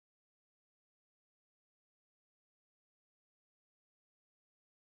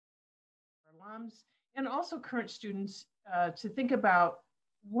alums and also current students to think about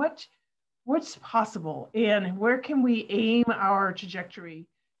what's possible and where can we aim our trajectory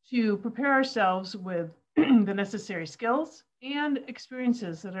to prepare ourselves with the necessary skills and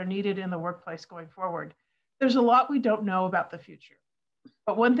experiences that are needed in the workplace going forward. There's a lot we don't know about the future,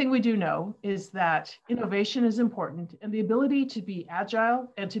 but one thing we do know is that innovation is important and the ability to be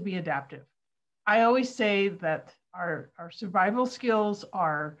agile and to be adaptive. I always say that our survival skills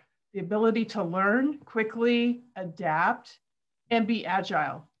are the ability to learn quickly, adapt, and be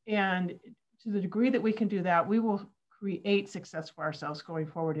agile. And to the degree that we can do that, we will create success for ourselves going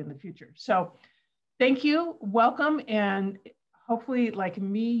forward in the future. So thank you, welcome, and hopefully, like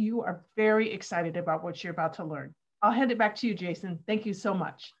me, you are very excited about what you're about to learn. I'll hand it back to you, Jason. Thank you so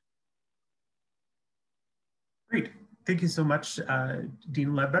much. Great. Thank you so much,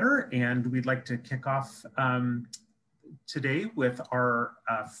 Dean Ledbetter. And we'd like to kick off today with our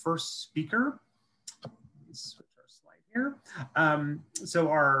first speaker. Let's switch our slide here. So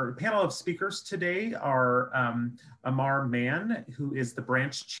our panel of speakers today are Amar Mann, who is the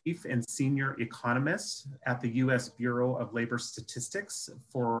branch chief and senior economist at the U.S. Bureau of Labor Statistics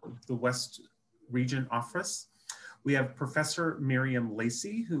for the West Region Office. We have Professor Miriam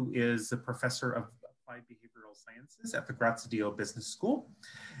Lacey, who is a professor of applied behavioral sciences at the Graziadio Business School.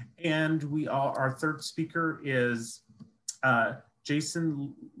 And our third speaker is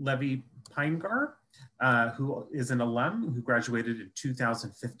Jason Levy-Pinegar, who is an alum who graduated in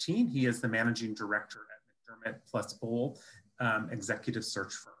 2015. He is the managing director at McDermott Plus Bowl executive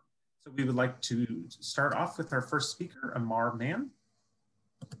search firm. So we would like to start off with our first speaker, Amar Mann.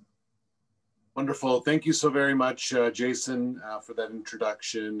 Wonderful. Thank you so very much, Jason, for that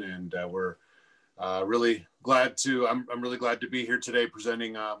introduction. And we're really glad to, I'm really glad to be here today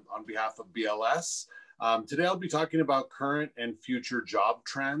presenting on behalf of BLS. Today I'll be talking about current and future job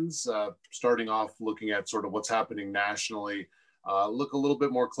trends, starting off looking at sort of what's happening nationally, look a little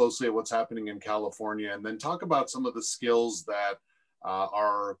bit more closely at what's happening in California, and then talk about some of the skills that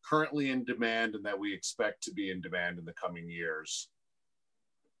are currently in demand and that we expect to be in demand in the coming years.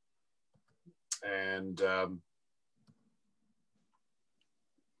 And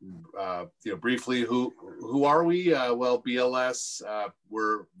briefly, who are we? Well, BLS,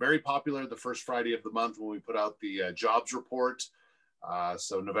 we're very popular the first Friday of the month when we put out the jobs report.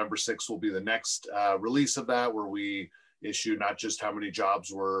 So November 6th will be the next release of that, where we issue not just how many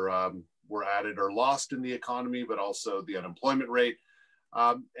jobs were added or lost in the economy, but also the unemployment rate.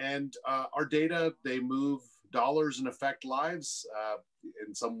 And our data, they move dollars and affect lives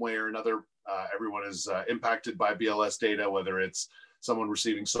in some way or another. Everyone is impacted by BLS data, whether it's someone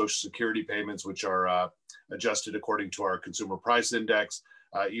receiving Social Security payments, which are adjusted according to our Consumer Price Index.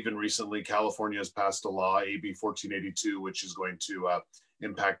 Even recently, California has passed a law, AB 1482, which is going to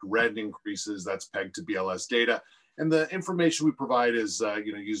impact rent increases. That's pegged to BLS data. And the information we provide is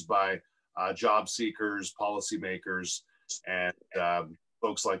used by job seekers, policymakers, and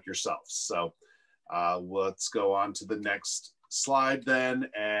folks like yourselves. So let's go on to the next slide then,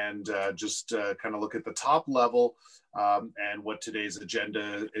 and just kind of look at the top level and what today's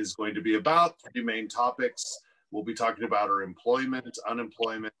agenda is going to be about. Three main topics we'll be talking about are employment,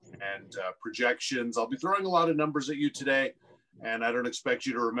 unemployment, and projections. I'll be throwing a lot of numbers at you today, and I don't expect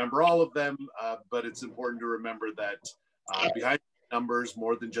you to remember all of them, but it's important to remember that behind numbers,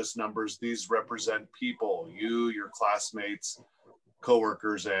 more than just numbers, these represent people, you, your classmates,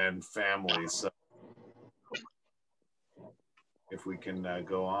 coworkers, and families. So if we can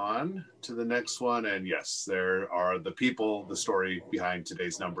go on to the next one. And yes, there are the people, the story behind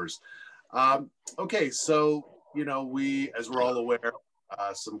today's numbers. Okay, so, as we're all aware,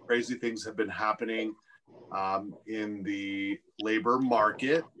 some crazy things have been happening in the labor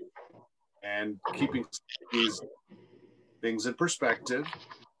market, and keeping these things in perspective.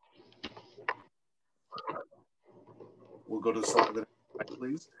 We'll go to the slide,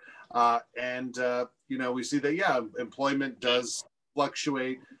 please. We see that, yeah, employment does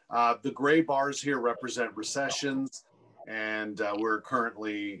fluctuate. The gray bars here represent recessions, and we're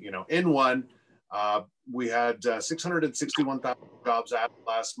currently, in one. We had 661,000 jobs added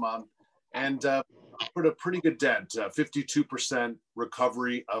last month, and put a pretty good dent, 52%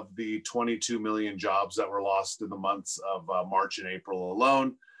 recovery of the 22 million jobs that were lost in the months of March and April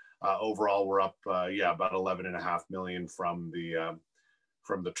alone. Overall, we're up, about 11.5 million from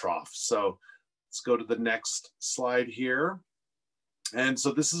the trough. So let's go to the next slide here. And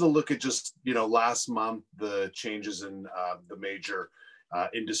so this is a look at just, last month, the changes in the major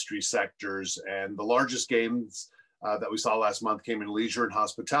industry sectors. And the largest gains that we saw last month came in leisure and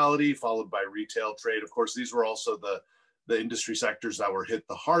hospitality, followed by retail, trade. Of course, these were also the industry sectors that were hit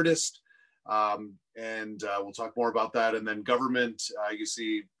the hardest. We'll talk more about that. And then government, you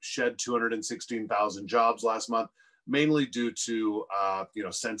see, shed 216,000 jobs last month, mainly due to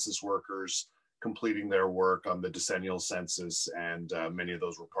census workers completing their work on the decennial census, and many of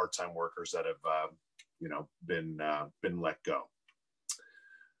those were part-time workers that have been let go.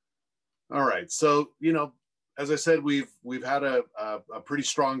 All right, so as I said, we've had a pretty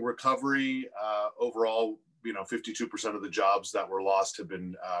strong recovery overall. 52% of the jobs that were lost have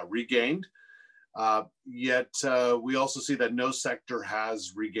been regained. Yet we also see that no sector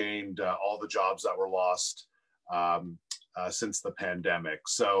has regained all the jobs that were lost since the pandemic.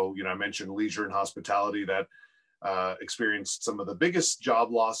 So, I mentioned leisure and hospitality that experienced some of the biggest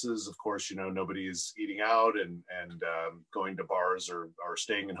job losses. Of course, nobody's eating out and going to bars or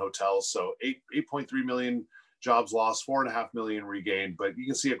staying in hotels. So 8.3 million jobs lost, 4.5 million regained, but you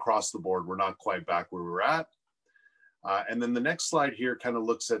can see across the board, we're not quite back where we were at. And then the next slide here kind of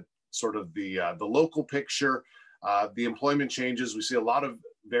looks at sort of the local picture. The employment changes, we see a lot of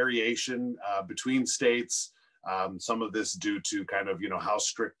variation between states. Some of this due to kind of, how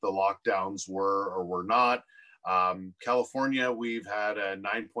strict the lockdowns were or were not. California, we've had a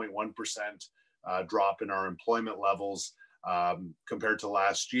 9.1% drop in our employment levels compared to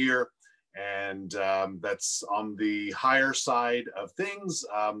last year. And that's on the higher side of things.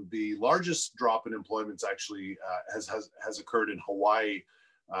 The largest drop in employment actually has occurred in Hawaii,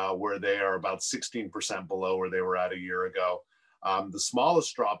 where they are about 16% below where they were at a year ago. The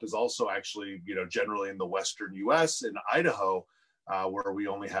smallest drop is also actually, generally in the Western US, in Idaho, where we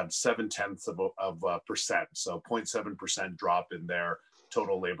only had 0.7%, so 0.7% drop in their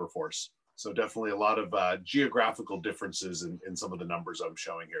total labor force. So definitely a lot of geographical differences in some of the numbers I'm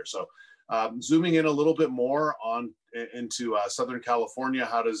showing here. So zooming in a little bit more into Southern California,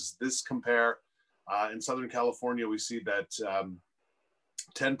 how does this compare? In Southern California, we see that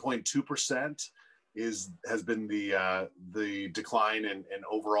 10.2% has been the decline in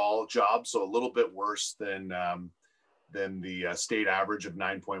overall jobs, so a little bit worse than the state average of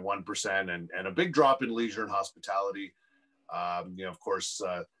 9.1%, and a big drop in leisure and hospitality. Of course,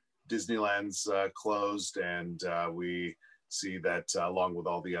 Disneyland's closed, and we see that along with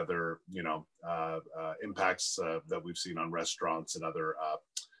all the other impacts that we've seen on restaurants and other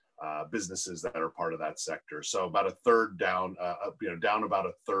businesses that are part of that sector. So about a third down, down about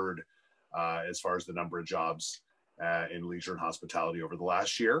a third as far as the number of jobs in leisure and hospitality over the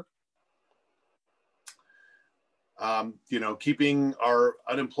last year. Keeping our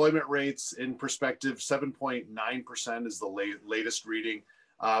unemployment rates in perspective, 7.9% is the latest reading.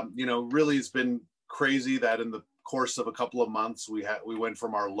 Really it's been crazy that in the course of a couple of months, we went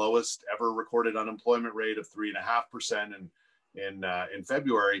from our lowest ever recorded unemployment rate of 3.5% in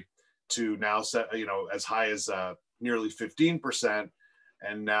February to now as high as nearly 15%.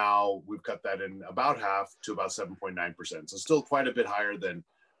 And now we've cut that in about half to about 7.9%. So still quite a bit higher than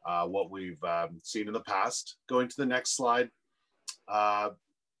what we've seen in the past. Going to the next slide.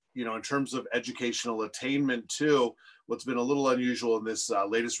 In terms of educational attainment too, what's been a little unusual in this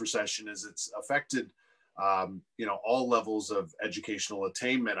latest recession is it's affected all levels of educational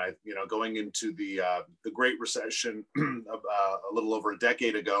attainment. Going into the Great Recession a little over a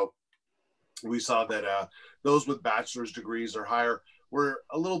decade ago, we saw that those with bachelor's degrees or higher were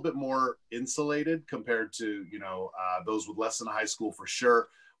a little bit more insulated compared to those with less than a high school, for sure,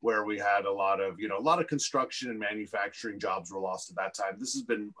 where we had a lot of construction and manufacturing jobs were lost at that time. This has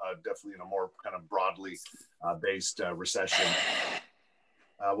been definitely in a more kind of broadly based recession.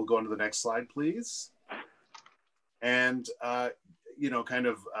 We'll go on to the next slide, please. And but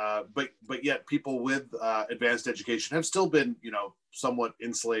yet people with advanced education have still been somewhat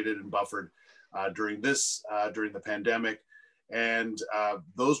insulated and buffered during the pandemic. And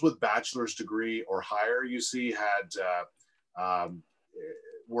those with bachelor's degree or higher, you see,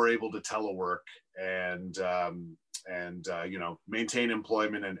 were able to telework and maintain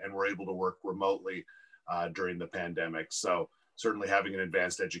employment and were able to work remotely during the pandemic. So certainly having an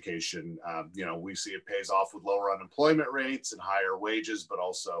advanced education, we see it pays off with lower unemployment rates and higher wages, but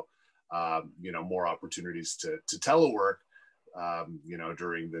also, more opportunities to telework,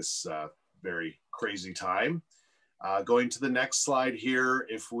 during this very crazy time. Going to the next slide here,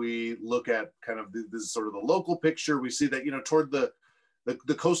 if we look at kind of this is sort of the local picture, we see that, toward the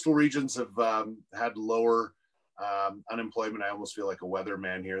coastal regions have had lower unemployment. I almost feel like a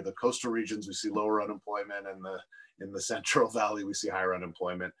weatherman here. The coastal regions, we see lower unemployment, and in the Central Valley, we see higher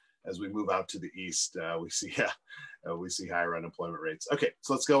unemployment. As we move out to the east, we see higher unemployment rates. Okay,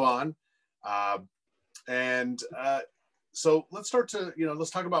 so let's go on. So let's start to,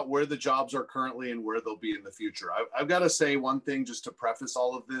 let's talk about where the jobs are currently and where they'll be in the future. I've got to say one thing just to preface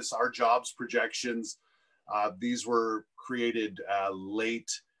all of this. Our jobs projections, these were created late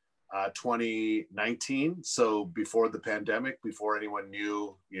 2019. So before the pandemic, before anyone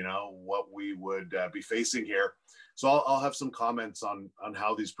knew, what we would be facing here. So I'll have some comments on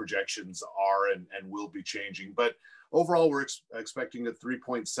how these projections are and will be changing. But overall, we're expecting a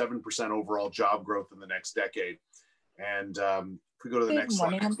 3.7% overall job growth in the next decade. And if we go to the next slide.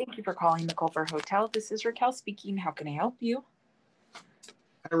 Good morning, and thank you for calling the Culver Hotel. This is Raquel speaking. How can I help you?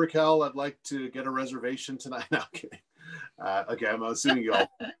 Hi, Raquel. I'd like to get a reservation tonight. No, I'm kidding. Okay, I'm assuming you all.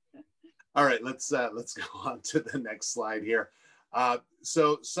 All right, let's go on to the next slide here.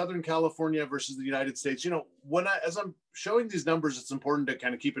 So Southern California versus the United States. As I'm showing these numbers, it's important to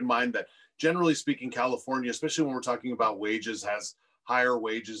kind of keep in mind that generally speaking, California, especially when we're talking about wages, has higher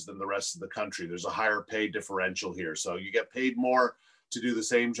wages than the rest of the country. There's a higher pay differential here. So you get paid more to do the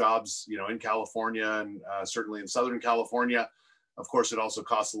same jobs, in California and certainly in Southern California. Of course, it also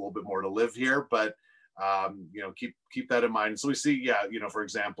costs a little bit more to live here, but keep that in mind. So we see, for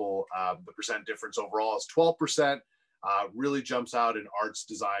example, the percent difference overall is 12%. Really jumps out in arts,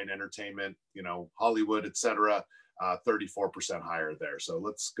 design, entertainment, Hollywood, et cetera, 34% higher there. So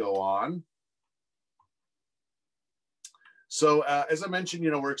let's go on. So as I mentioned,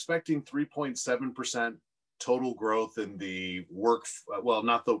 we're expecting 3.7% total growth in the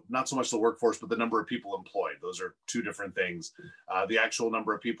not so much the workforce, but the number of people employed. Those are two different things. The actual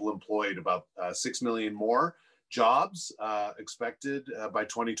number of people employed, about 6 million more jobs expected by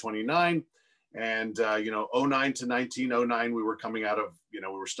 2029. And, 09 to 1909, we were coming out of, we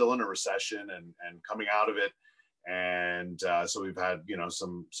were still in a recession and coming out of it. And so we've had,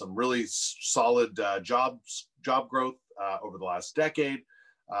 some really solid job growth over the last decade,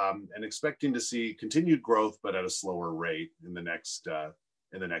 and expecting to see continued growth, but at a slower rate in the next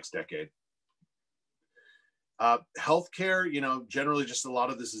decade. Healthcare, generally just a lot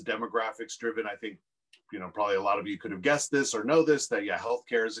of this is demographics driven. I think, probably a lot of you could have guessed this or know this, that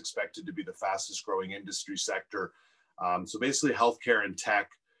healthcare is expected to be the fastest growing industry sector. So basically healthcare and tech,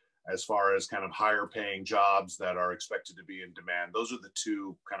 as far as kind of higher paying jobs that are expected to be in demand. Those are the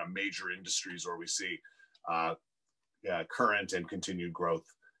two kind of major industries where we see current and continued growth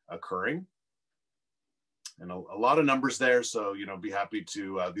occurring. And a lot of numbers there. So, be happy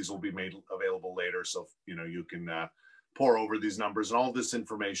to, these will be made available later. So, you can pour over these numbers, and all this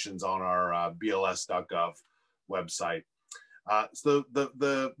information's on our bls.gov website. So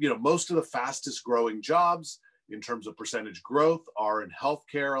most of the fastest growing jobs in terms of percentage growth are in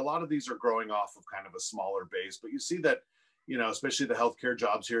healthcare. A lot of these are growing off of kind of a smaller base, but you see that, especially the healthcare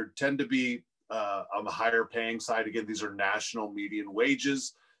jobs here tend to be on the higher paying side. Again, these are national median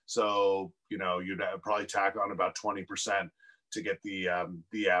wages. So, you'd probably tack on about 20% to get the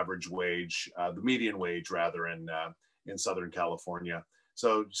average wage, the median wage rather, in Southern California.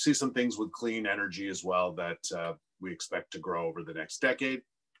 So see some things with clean energy as well that we expect to grow over the next decade.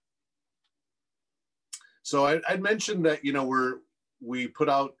 So I'd mentioned that, we put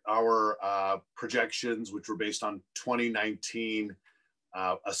out our projections, which were based on 2019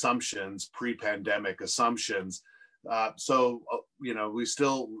 assumptions, pre-pandemic assumptions. So,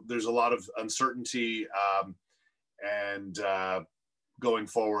 there's a lot of uncertainty and going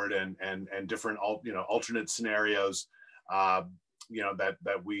forward and different, alternate scenarios, that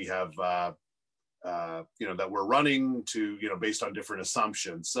we have, that we're running to, based on different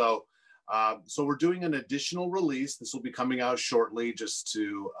assumptions. So we're doing an additional release. This will be coming out shortly just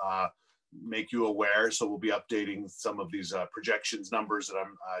to make you aware. So we'll be updating some of these projections numbers that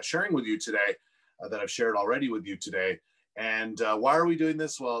I'm sharing with you today, that I've shared already with you today. And why are we doing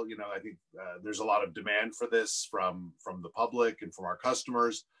this? Well, I think there's a lot of demand for this from the public and from our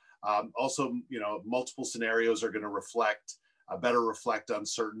customers. Also, multiple scenarios are going to better reflect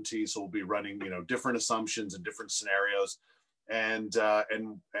uncertainty. So we'll be running, different assumptions and different scenarios. And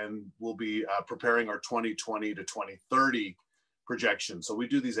we'll be preparing our 2020 to 2030 projections. So we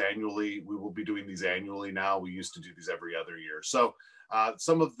do these annually. We will be doing these annually now. We used to do these every other year. So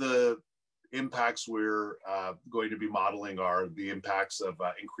some of the impacts we're going to be modeling are the impacts of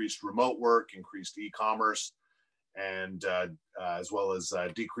increased remote work, increased e-commerce, and as well as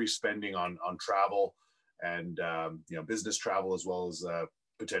decreased spending on travel and business travel, as well as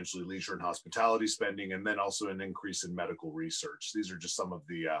potentially leisure and hospitality spending, and then also an increase in medical research. These are just some of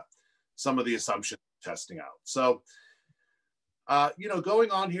the assumptions testing out. So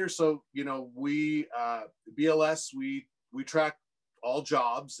going on here. So we BLS we track all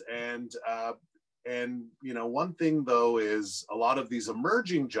jobs, and one thing though is a lot of these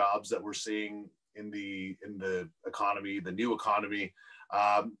emerging jobs that we're seeing the economy, the new economy,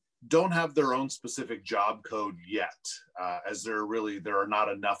 don't have their own specific job code yet, as there are not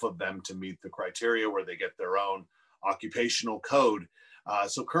enough of them to meet the criteria where they get their own occupational code.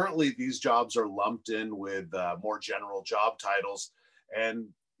 So currently these jobs are lumped in with more general job titles. And,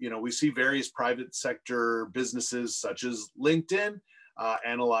 we see various private sector businesses such as LinkedIn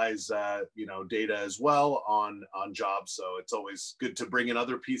analyze, data as well on jobs. So it's always good to bring in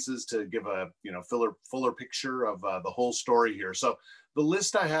other pieces to give a, fuller picture of the whole story here. So the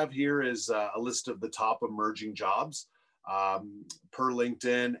list I have here is a list of the top emerging jobs per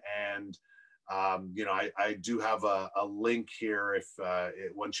LinkedIn. And, I do have a link here. If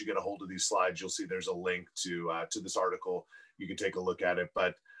once you get a hold of these slides, you'll see there's a link to this article. You can take a look at it.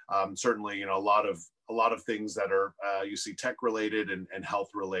 But certainly, a lot of things that are you see tech related and health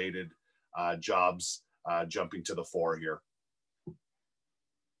related jobs jumping to the fore here.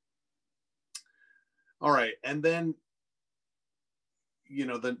 All right, and then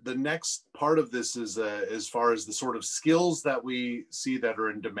the next part of this is as far as the sort of skills that we see that are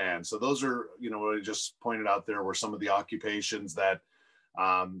in demand. So those are, what I just pointed out there were some of the occupations that,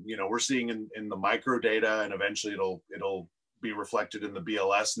 we're seeing in the micro data, and eventually it'll be reflected in the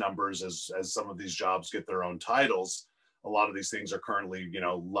BLS numbers as some of these jobs get their own titles. A lot of these things are currently,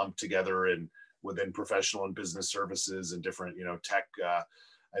 lumped together within professional and business services and different, tech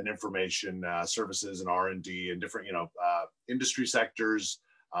and information services and R&D and different, industry sectors,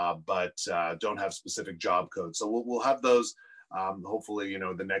 but don't have specific job codes. So we'll have those, hopefully,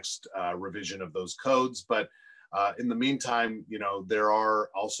 the next revision of those codes. But in the meantime, there are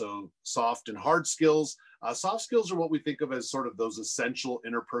also soft and hard skills. Soft skills are what we think of as sort of those essential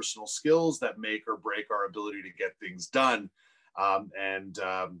interpersonal skills that make or break our ability to get things done. And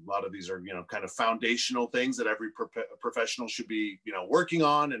a lot of these are, kind of foundational things that every professional should be, working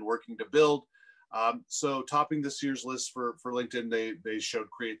on and working to build. So topping this year's list for LinkedIn, they showed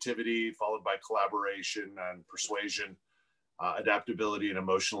creativity, followed by collaboration and persuasion, adaptability and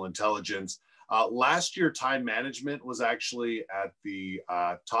emotional intelligence. Last year, time management was actually at the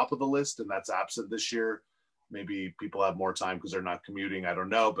top of the list, and that's absent this year. Maybe people have more time because they're not commuting. I don't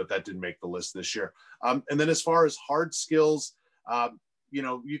know, but that didn't make the list this year. And then as far as hard skills,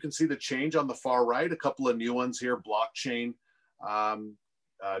 you can see the change on the far right, a couple of new ones here. Blockchain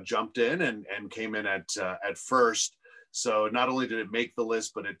jumped in and came in at first. So not only did it make the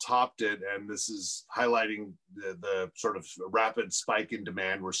list, but it topped it. And this is highlighting the sort of rapid spike in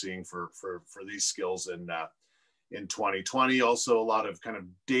demand we're seeing for these skills in 2020. Also a lot of kind of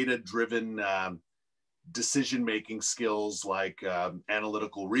data-driven decision-making skills like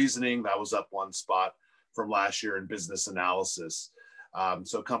analytical reasoning. That was up one spot from last year in business analysis.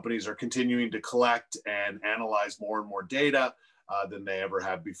 So companies are continuing to collect and analyze more and more data than they ever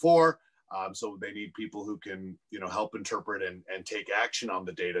have before. So they need people who can, help interpret and take action on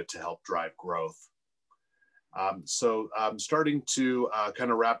the data to help drive growth. So I'm starting to kind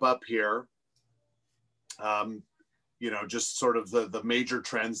of wrap up here. Just sort of the major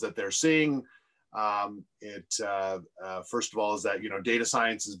trends that they're seeing. First of all, is that, data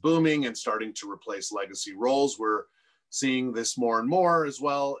science is booming and starting to replace legacy roles. We're seeing this more and more as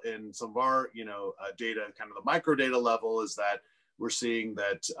well in some of our, data, kind of the micro data level, is that we're seeing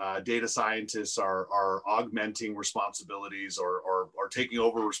that data scientists are augmenting responsibilities or taking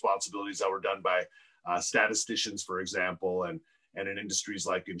over responsibilities that were done by statisticians, for example, and in industries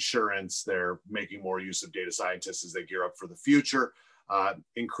like insurance, they're making more use of data scientists as they gear up for the future.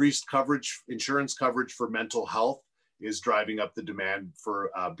 Increased coverage, insurance coverage for mental health is driving up the demand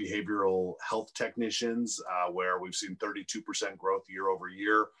for behavioral health technicians, where we've seen 32% growth year over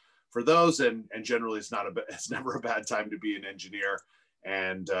year for those. And generally, it's never a bad time to be an engineer.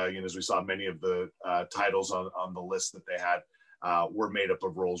 And as we saw, many of the titles on the list that they had were made up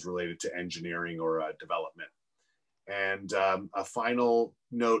of roles related to engineering or development. And a final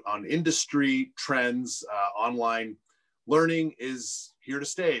note on industry trends: online learning is here to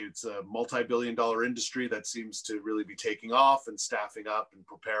stay. It's a multi-billion-dollar industry that seems to really be taking off and staffing up and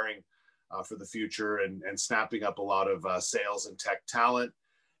preparing for the future and snapping up a lot of sales and tech talent.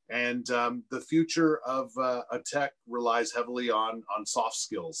 And the future of tech relies heavily on soft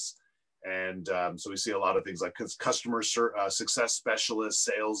skills. And so we see a lot of things like customer success specialist,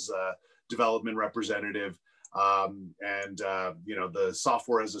 sales development representative, and the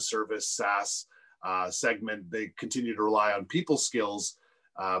software as a service, SaaS, segment. They continue to rely on people skills,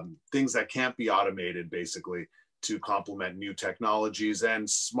 things that can't be automated, basically, to complement new technologies. And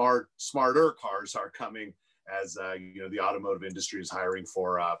smarter cars are coming as the automotive industry is hiring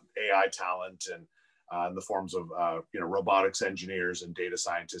for AI talent, and in the forms of robotics engineers and data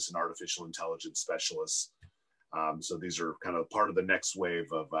scientists and artificial intelligence specialists. So these are kind of part of the next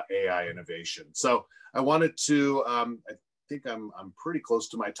wave of AI innovation. So I wanted to, I think I'm pretty close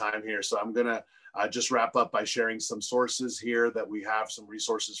to my time here. So I'm gonna just wrap up by sharing some sources here that we have, some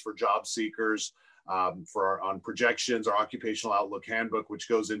resources for job seekers, on projections, our occupational outlook handbook, which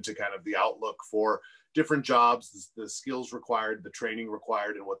goes into kind of the outlook for different jobs, the skills required, the training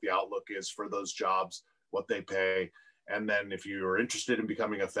required, and what the outlook is for those jobs, what they pay. And then if you're interested in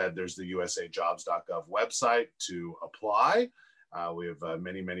becoming a Fed, there's the usajobs.gov website to apply. We have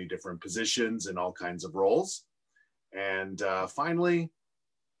many, many different positions and all kinds of roles. And finally,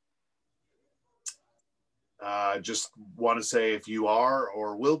 just want to say, if you are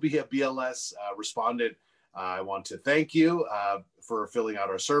or will be a BLS respondent, I want to thank you for filling out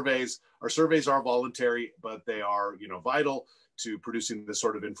our surveys. Our surveys are voluntary, but they are, vital to producing the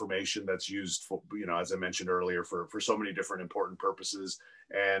sort of information that's used for, as I mentioned earlier, for so many different important purposes.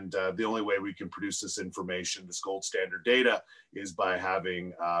 And the only way we can produce this information, this gold standard data, is by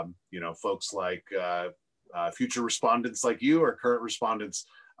having, folks like future respondents like you or current respondents,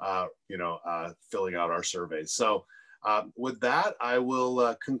 filling out our surveys. So with that, I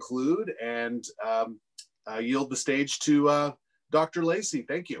will conclude and yield the stage to Dr. Lacey.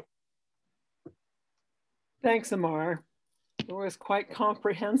 Thank you. Thanks, Amar. It was quite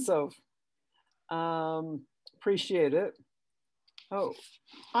comprehensive. Appreciate it. Oh,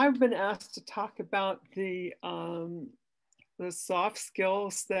 I've been asked to talk about the soft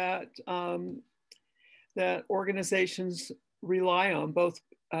skills that that organizations rely on, both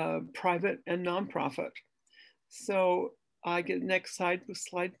private and nonprofit. So I get next slide,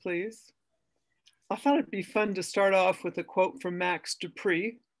 please. I thought it'd be fun to start off with a quote from Max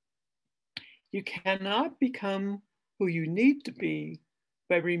Dupree. You cannot become who you need to be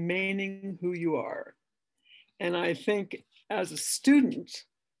by remaining who you are. And I think as a student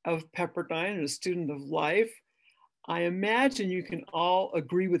of Pepperdine and a student of life, I imagine you can all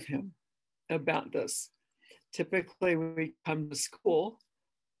agree with him about this. Typically, we come to school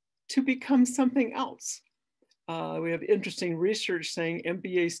to become something else. We have interesting research saying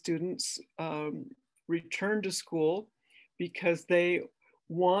MBA students return to school because they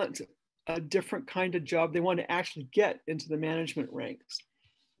want a different kind of job. They want to actually get into the management ranks.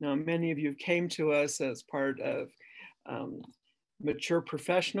 Now, many of you came to us as part of mature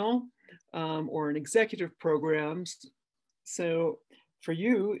professional or an executive programs. So for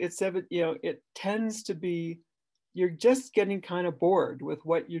you, it tends to be, you're just getting kind of bored with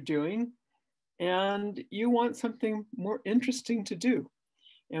what you're doing and you want something more interesting to do.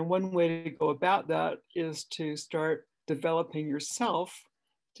 And one way to go about that is to start developing yourself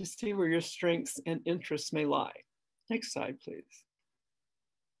to see where your strengths and interests may lie. Next slide, please.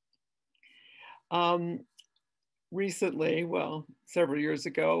 Recently, well, several years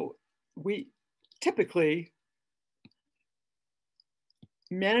ago,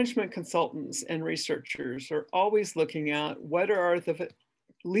 management consultants and researchers are always looking at what are the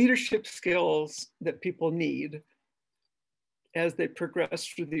leadership skills that people need as they progress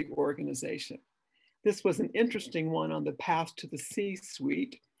through the organization. This was an interesting one on the path to the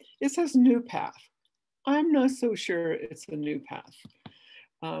C-suite. It says new path. I'm not so sure it's a new path.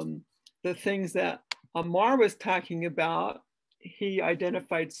 The things that Amar was talking about, he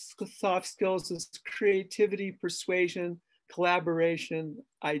identified soft skills as creativity, persuasion, collaboration,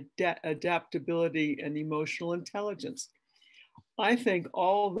 adaptability, and emotional intelligence. I think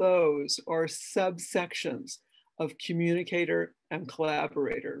all those are subsections of communicator and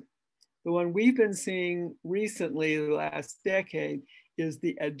collaborator. The one we've been seeing recently, the last decade, is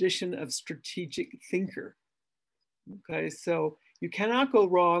the addition of strategic thinker. Okay, so you cannot go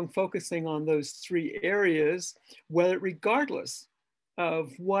wrong focusing on those three areas, regardless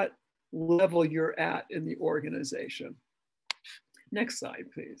of what level you're at in the organization. Next slide,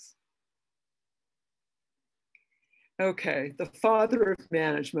 please. Okay, the father of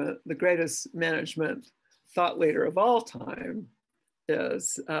management, the greatest management thought leader of all time,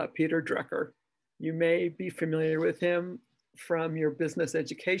 is Peter Drucker. You may be familiar with him from your business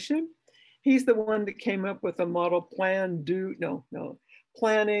education. He's the one that came up with a model plan,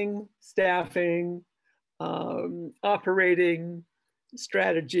 planning, staffing, operating,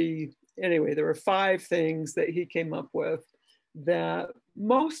 strategy. Anyway, there were 5 things that he came up with that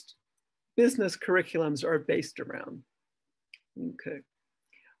most business curriculums are based around. Okay.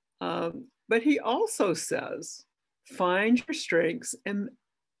 But he also says, find your strengths and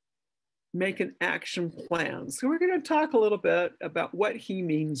make an action plan. So we're going to talk a little bit about what he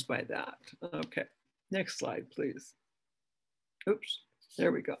means by that. Okay, next slide, please. Oops,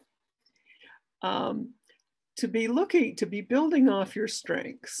 there we go. to be building off your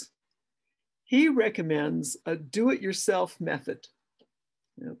strengths, he recommends a do-it-yourself method,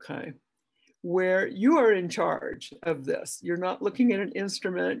 okay, where you are in charge of this. You're not looking at an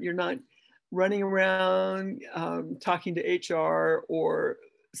instrument, you're not running around talking to HR or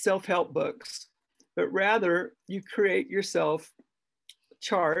self-help books, but rather you create yourself a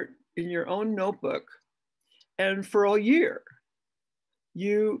chart in your own notebook, and for a year,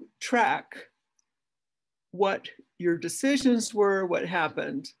 you track what your decisions were, what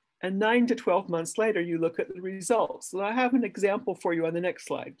happened, and 9 to 12 months later, you look at the results. So I have an example for you on the next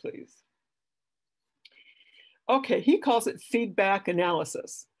slide, please. Okay, he calls it feedback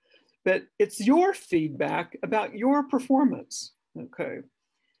analysis, but it's your feedback about your performance, okay?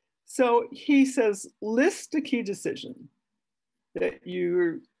 So he says, list a key decision that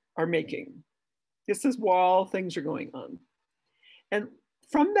you are making. This is while things are going on. And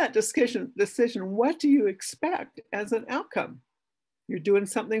from that decision, what do you expect as an outcome? You're doing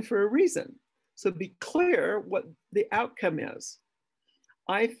something for a reason. So be clear what the outcome is.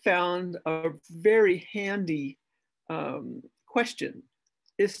 I found a very handy question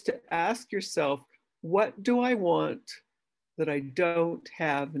is to ask yourself, what do I want that I don't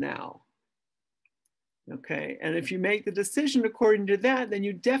have now? Okay, and if you make the decision according to that, then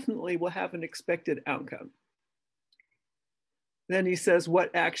you definitely will have an expected outcome. Then he says,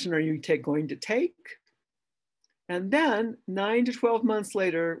 what action are you going to take? And then 9 to 12 months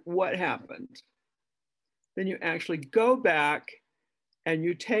later, what happened? Then you actually go back and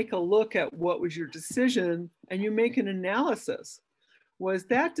you take a look at what was your decision and you make an analysis. Was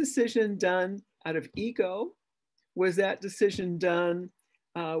that decision done out of ego? Was that decision done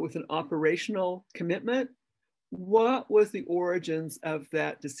with an operational commitment? What was the origins of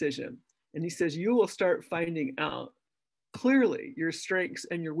that decision? And he says, you will start finding out clearly your strengths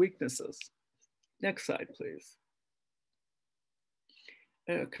and your weaknesses. Next slide, please.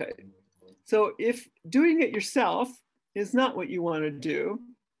 Okay, so if doing it yourself is not what you want to do,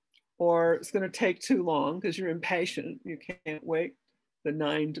 or it's going to take too long because you're impatient, you can't wait the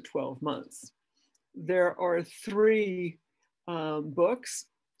 9 to 12 months. There are 3 books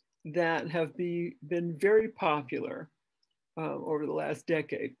that have been very popular over the last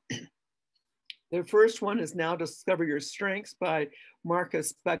decade. The first one is Now Discover Your Strengths by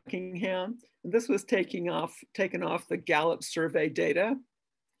Marcus Buckingham. And this was taken off the Gallup survey data.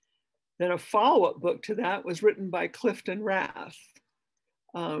 Then a follow-up book to that was written by Clifton Rath.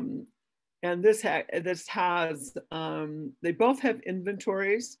 And this has, they both have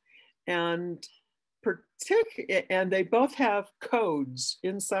inventories and they both have codes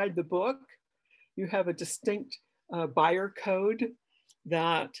inside the book. You have a distinct buyer code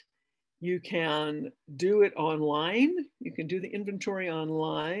that you can do it online. You can do the inventory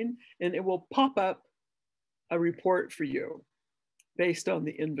online and it will pop up a report for you based on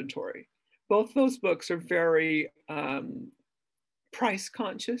the inventory. Both those books are very price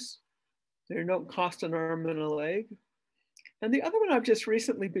conscious. They don't cost an arm and a leg. And the other one I've just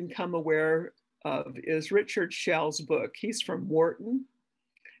recently become aware of is Richard Schell's book. He's from Wharton.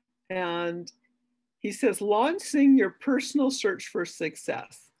 And he says, launching your personal search for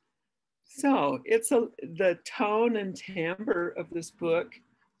success. So the tone and timbre of this book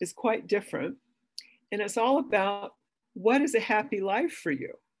is quite different. And it's all about what is a happy life for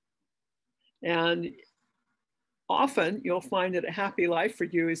you? And often you'll find that a happy life for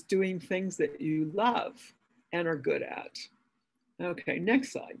you is doing things that you love and are good at. Okay,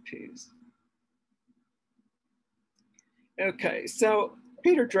 next slide, please. Okay, so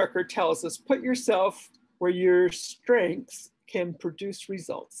Peter Drucker tells us, put yourself where your strengths can produce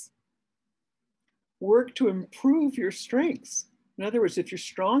results. Work to improve your strengths. In other words, if you're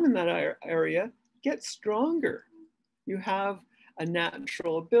strong in that area, get stronger. You have a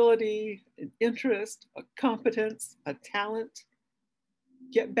natural ability, an interest, a competence, a talent.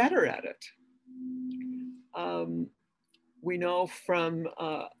 Get better at it. We know from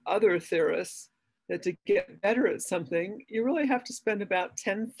other theorists that to get better at something, you really have to spend about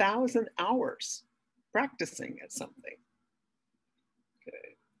 10,000 hours practicing at something.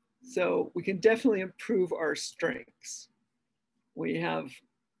 Okay. So we can definitely improve our strengths. We have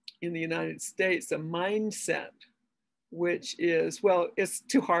in the United States a mindset, which is, well, it's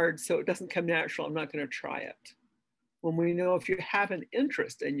too hard, so it doesn't come natural, I'm not going to try it. When we know if you have an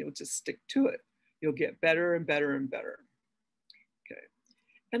interest and you'll just stick to it, you'll get better and better and better. Okay.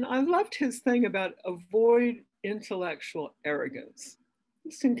 And I loved his thing about avoid intellectual arrogance.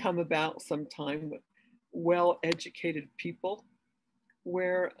 This can come about sometime with well-educated people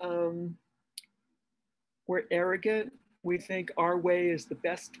where we're arrogant. We think our way is the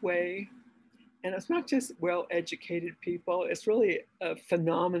best way. And it's not just well-educated people, it's really a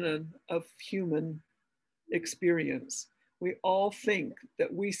phenomenon of human experience. We all think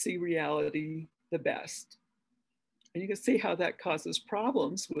that we see reality the best. And you can see how that causes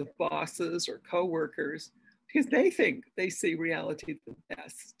problems with bosses or coworkers because they think they see reality the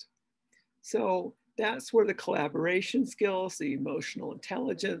best. So that's where the collaboration skills, the emotional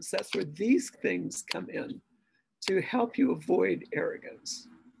intelligence, that's where these things come in to help you avoid arrogance.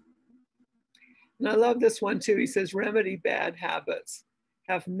 And I love this one too. He says, remedy bad habits,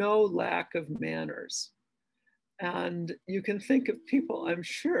 have no lack of manners. And you can think of people, I'm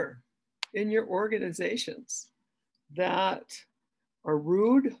sure, in your organizations that are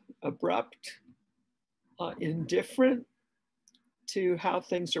rude, abrupt, indifferent to how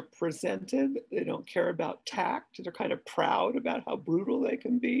things are presented. They don't care about tact. They're kind of proud about how brutal they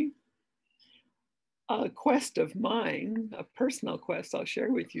can be. A quest of mine, a personal quest I'll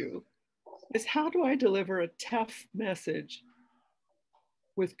share with you, is how do I deliver a tough message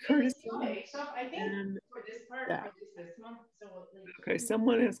with courtesy and tact? Okay,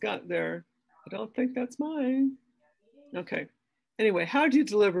 someone has got their, I don't think that's mine. Okay, anyway, how do you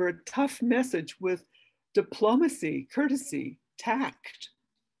deliver a tough message with diplomacy, courtesy, tact?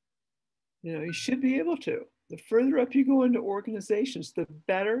 You know, you should be able to. The further up you go into organizations, the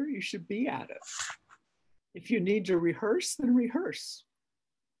better you should be at it. If you need to rehearse, then rehearse.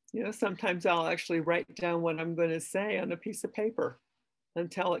 You know, sometimes I'll actually write down what I'm going to say on a piece of paper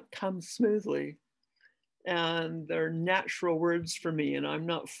until it comes smoothly. And they're natural words for me, and I'm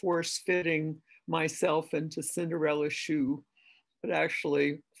not force-fitting myself into Cinderella's shoe, but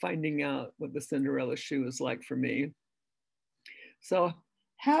actually finding out what the Cinderella shoe is like for me. So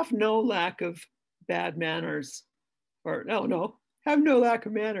have no lack of bad manners, or no, have no lack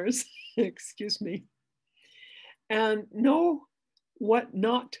of manners, excuse me, and know what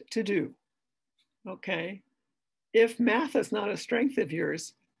not to do, okay? If math is not a strength of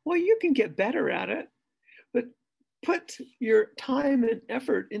yours, well, you can get better at it, but put your time and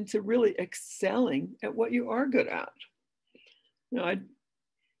effort into really excelling at what you are good at. You know, I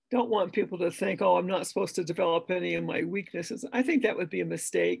don't want people to think, oh, I'm not supposed to develop any of my weaknesses. I think that would be a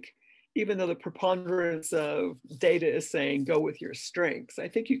mistake, even though the preponderance of data is saying go with your strengths. I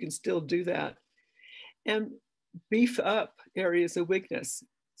think you can still do that and beef up areas of weakness.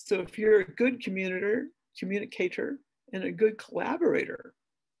 So if you're a good communicator and a good collaborator,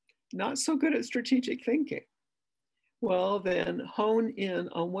 not so good at strategic thinking, well, then hone in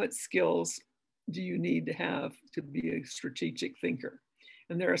on what skills do you need to have to be a strategic thinker.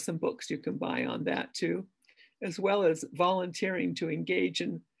 And there are some books you can buy on that too, as well as volunteering to engage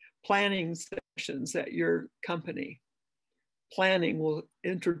in planning sessions at your company. Planning will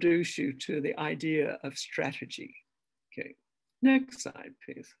introduce you to the idea of strategy. Okay, next slide,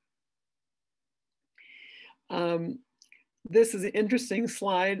 please. This is an interesting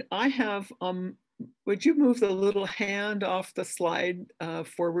slide. I have, would you move the little hand off the slide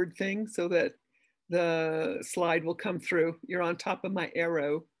forward thing so that the slide will come through? You're on top of my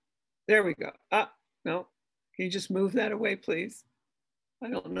arrow. There we go. No, can you just move that away, please? I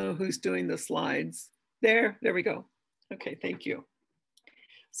don't know who's doing the slides. There we go. Okay, thank you.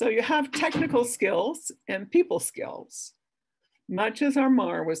 So you have technical skills and people skills, much as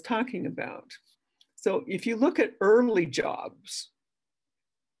Armar was talking about. So if you look at early jobs,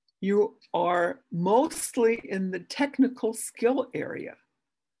 you are mostly in the technical skill area.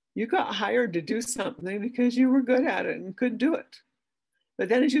 You got hired to do something because you were good at it and could do it. But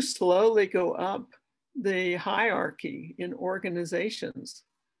then as you slowly go up the hierarchy in organizations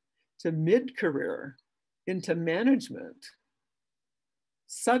to mid-career, into management,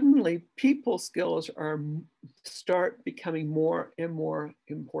 suddenly people skills start becoming more and more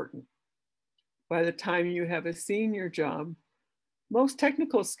important. By the time you have a senior job, most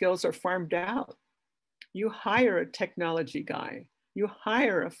technical skills are farmed out. You hire a technology guy, you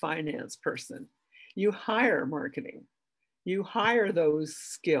hire a finance person, you hire marketing, you hire those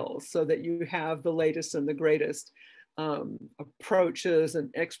skills so that you have the latest and the greatest approaches and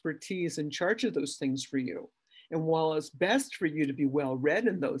expertise in charge of those things for you. And while it's best for you to be well read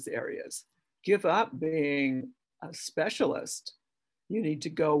in those areas, give up being a specialist. You need to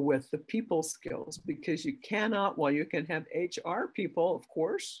go with the people skills, because you cannot, while you can have HR people, of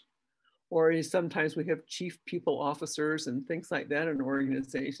course, or sometimes we have chief people officers and things like that in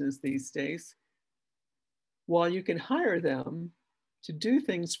organizations these days. While you can hire them to do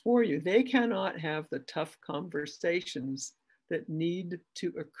things for you, they cannot have the tough conversations that need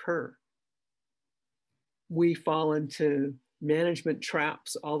to occur. We fall into management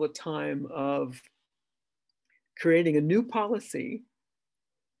traps all the time of creating a new policy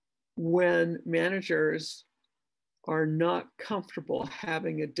when managers are not comfortable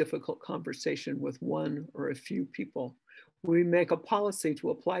having a difficult conversation with one or a few people. We make a policy to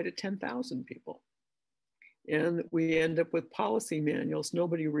apply to 10,000 people. And we end up with policy manuals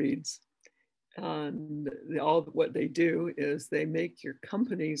nobody reads. And all what they do is they make your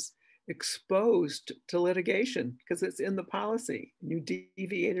companies exposed to litigation because it's in the policy. You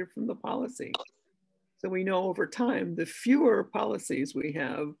deviated from the policy. So we know over time, the fewer policies we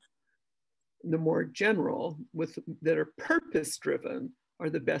have, the more general that are purpose driven are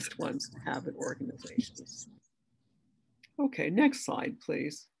the best ones to have in organizations. Okay, next slide,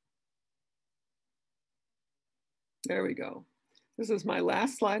 please. There we go. This is my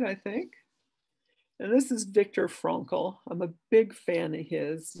last slide, I think. And this is Viktor Frankl. I'm a big fan of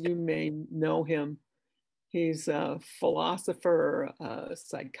his. You may know him. He's a philosopher, a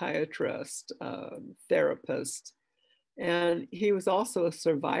psychiatrist, therapist, and he was also a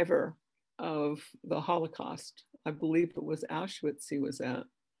survivor of the Holocaust. I believe it was Auschwitz he was at.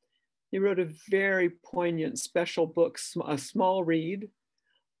 He wrote a very poignant special book, a small read,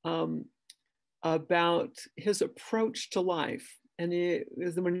 about his approach to life. And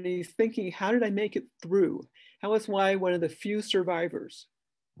when he's thinking, how did I make it through? How was I one of the few survivors?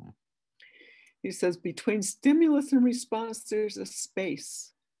 He says, between stimulus and response, there's a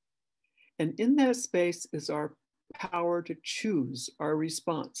space. And in that space is our power to choose our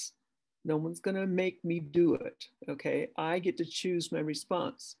response. No one's gonna make me do it, okay? I get to choose my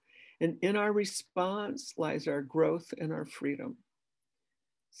response. And in our response lies our growth and our freedom.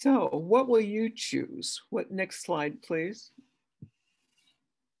 So what will you choose? What next slide, please?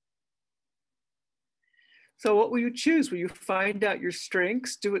 So what will you choose? Will you find out your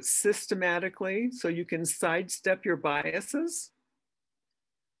strengths, do it systematically so you can sidestep your biases?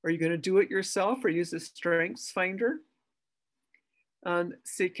 Are you gonna do it yourself or use a strengths finder?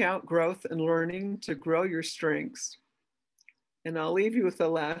 Seek out growth and learning to grow your strengths. And I'll leave you with the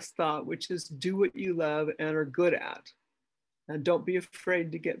last thought, which is do what you love and are good at. And don't be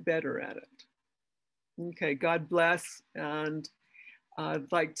afraid to get better at it. Okay, God bless. And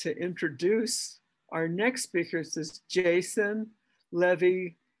I'd like to introduce our next speaker. This is Jason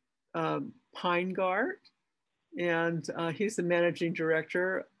Levy Pinegaard. And he's the managing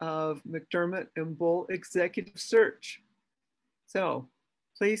director of McDermott and Bull Executive Search. So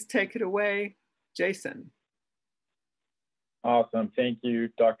please take it away, Jason. Awesome. Thank you,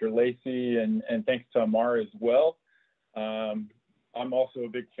 Dr. Lacey, and thanks to Amar as well. I'm also a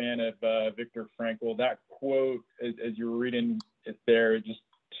big fan of Viktor Frankl. That quote, as you were reading it there, it just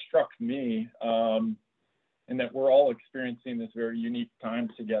struck me in that we're all experiencing this very unique time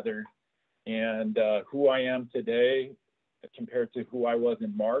together. And who I am today compared to who I was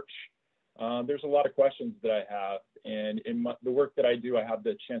in March, there's a lot of questions that I have. And in the work that I do, I have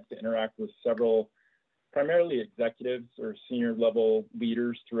the chance to interact with several, primarily executives or senior level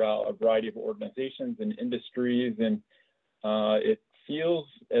leaders throughout a variety of organizations and industries. And it feels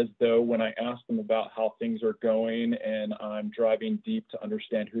as though when I ask them about how things are going and I'm driving deep to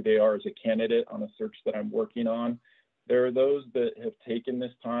understand who they are as a candidate on a search that I'm working on, there are those that have taken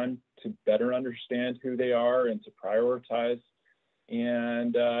this time to better understand who they are and to prioritize.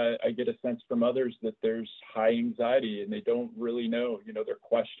 And I get a sense from others that there's high anxiety and they don't really know, they're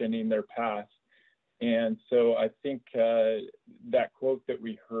questioning their past. And so I think that quote that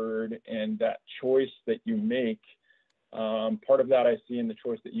we heard and that choice that you make, part of that I see in the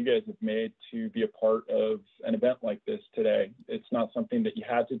choice that you guys have made to be a part of an event like this today. It's not something that you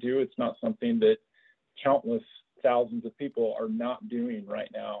had to do. It's not something that countless thousands of people are not doing right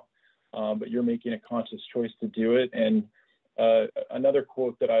now, but you're making a conscious choice to do it. And another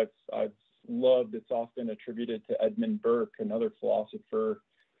quote that I've loved, it's often attributed to Edmund Burke, another philosopher,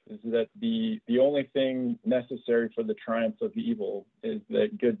 is that the only thing necessary for the triumph of evil is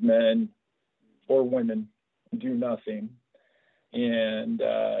that good men or women do nothing. And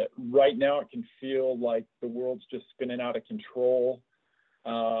right now it can feel like the world's just spinning out of control.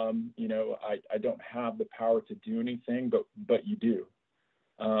 I don't have the power to do anything, but you do.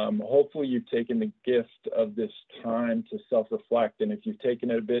 Hopefully you've taken the gift of this time to self-reflect. And if you've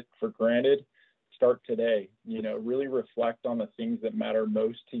taken it a bit for granted, start today. Really reflect on the things that matter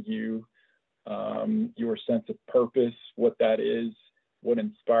most to you, your sense of purpose, what that is, what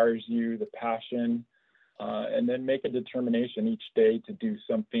inspires you, the passion, and then make a determination each day to do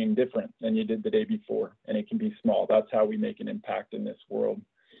something different than you did the day before. And it can be small. That's how we make an impact in this world.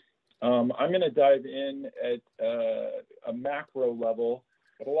 I'm going to dive in at a macro level,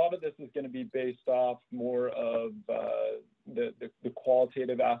 but a lot of this is going to be based off more of the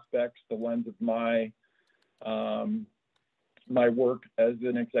qualitative aspects, the lens of my my work as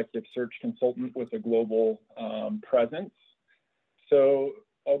an executive search consultant with a global presence. So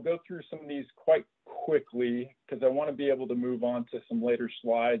I'll go through some of these quite quickly because I want to be able to move on to some later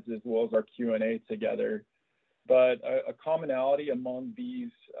slides as well as our Q&A together. But a commonality among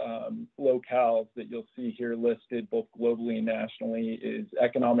these locales that you'll see here listed both globally and nationally is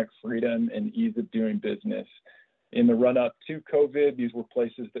economic freedom and ease of doing business. In the run-up to COVID, these were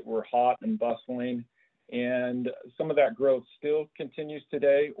places that were hot and bustling, and some of that growth still continues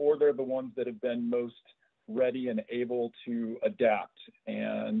today, or they're the ones that have been most ready and able to adapt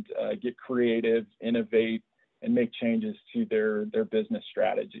and get creative, innovate, and make changes to their business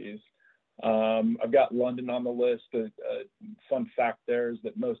strategies. I've got London on the list. A fun fact there is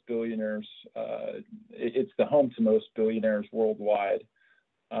that most billionaires, it's the home to most billionaires worldwide.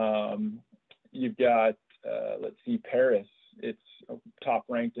 You've got, let's see, Paris. It's top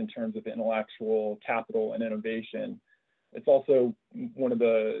ranked in terms of intellectual capital and innovation. It's also one of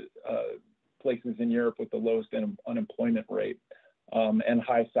the places in Europe with the lowest unemployment rate and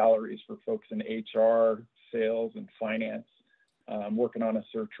high salaries for folks in HR, sales, and finance. Working on a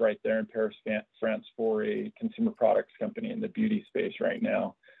search right there in Paris, France for a consumer products company in the beauty space right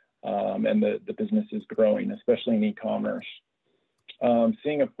now. And the business is growing, especially in e-commerce.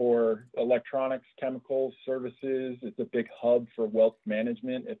 Singapore, electronics, chemicals, services. It's a big hub for wealth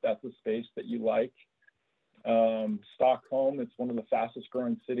management, if that's a space that you like. Stockholm, it's one of the fastest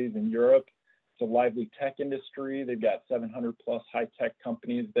growing cities in Europe. It's a lively tech industry. They've got 700 plus high-tech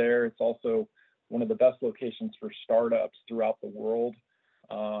companies there. It's also one of the best locations for startups throughout the world,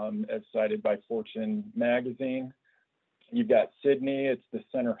 as cited by Fortune magazine. You've got Sydney. It's the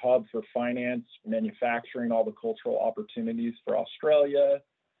center hub for finance, manufacturing, all the cultural opportunities for Australia.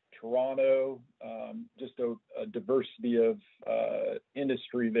 Toronto, just a diversity of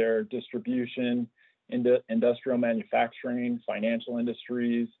industry there, distribution, industrial manufacturing, financial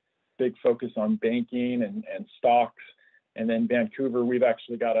industries, big focus on banking and stocks. And then Vancouver, we've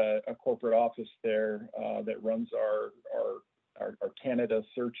actually got a corporate office there that runs our Canada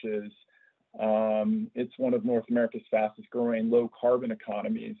searches. It's one of North America's fastest growing low carbon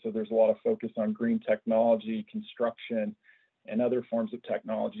economies. So there's a lot of focus on green technology, construction, and other forms of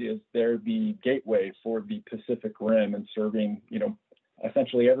technology as they're the gateway for the Pacific Rim and serving,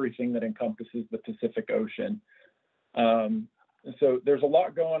 essentially everything that encompasses the Pacific Ocean. So there's a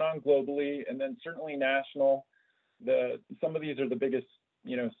lot going on globally, and then certainly national. Some of these are the biggest,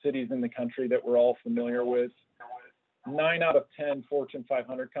 cities in the country that we're all familiar with. 9 out of 10 Fortune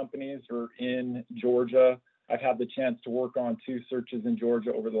 500 companies are in Georgia. I've had the chance to work on 2 searches in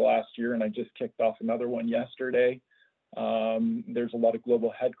Georgia over the last year, and I just kicked off another one yesterday. There's a lot of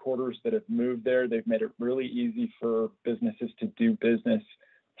global headquarters that have moved there. They've made it really easy for businesses to do business.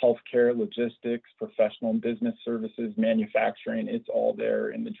 Healthcare, logistics, professional and business services, manufacturing, it's all there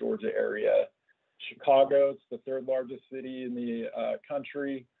in the Georgia area. Chicago, it's the 3rd largest city in the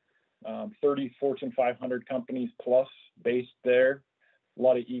country. 30 Fortune 500 companies plus based there. A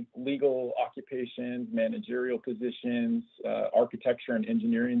lot of legal occupations, managerial positions, architecture and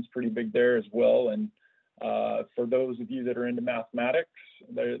engineering is pretty big there as well. And for those of you that are into mathematics,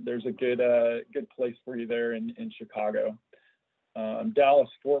 there's a good place for you there in Chicago. Dallas,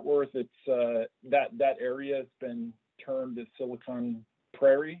 Fort Worth, it's that area has been termed as Silicon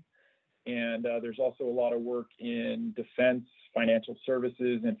Prairie. And there's also a lot of work in defense, financial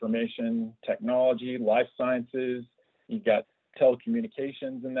services, information technology, life sciences. You've got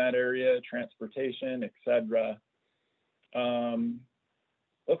telecommunications in that area, transportation, etc.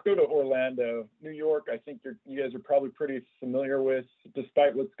 Let's go to Orlando. New York, I think you guys are probably pretty familiar with,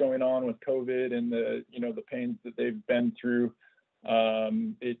 despite what's going on with COVID and the pains that they've been through.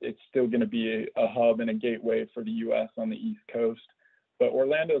 It's still going to be a hub and a gateway for the U.S. on the East Coast. But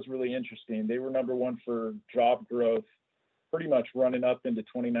Orlando is really interesting. They were number 1 for job growth, pretty much running up into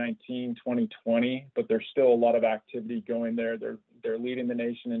 2019, 2020, but there's still a lot of activity going there. They're leading the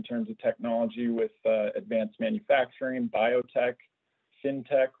nation in terms of technology with advanced manufacturing, biotech,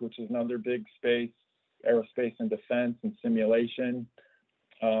 fintech, which is another big space, aerospace and defense and simulation.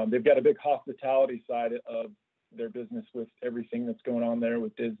 They've got a big hospitality side of their business with everything that's going on there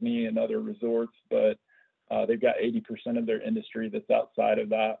with Disney and other resorts, but they've got 80% of their industry that's outside of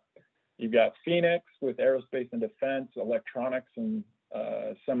that. You've got Phoenix with aerospace and defense, electronics and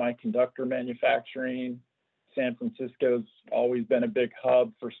semiconductor manufacturing. San Francisco's always been a big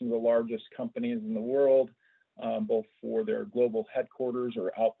hub for some of the largest companies in the world, both for their global headquarters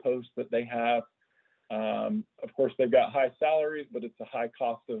or outposts that they have. Of course, they've got high salaries, but it's a high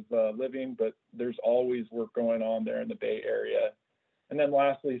cost of living, but there's always work going on there in the Bay Area. And then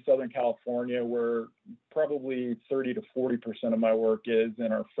lastly, Southern California, where probably 30 to 40% of my work is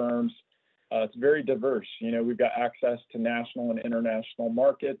in our firms. It's very diverse. You know, we've got access to national and international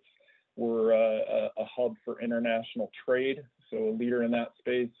markets. We're a hub for international trade, so a leader in that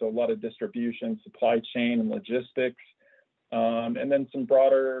space. So a lot of distribution, supply chain, and logistics. And then some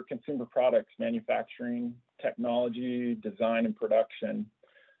broader consumer products, manufacturing, technology, design, and production.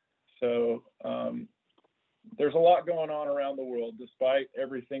 So there's a lot going on around the world, despite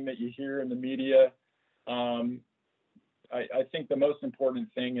everything that you hear in the media. I think the most important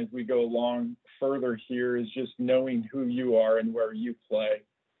thing as we go along further here is just knowing who you are and where you play.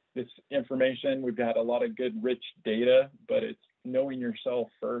 This information, we've got a lot of good, rich data, but it's knowing yourself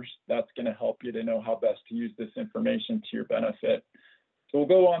first. That's going to help you to know how best to use this information to your benefit. So we'll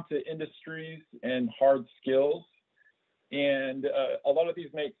go on to industries and hard skills. And a lot of these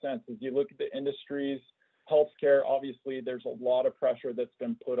make sense. As you look at the industries, healthcare, obviously, there's a lot of pressure that's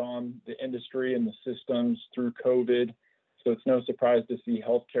been put on the industry and the systems through COVID. So it's no surprise to see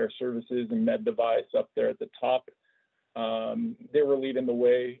healthcare services and med device up there at the top. They were leading the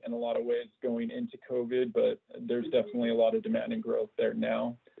way in a lot of ways going into COVID, but there's definitely a lot of demand and growth there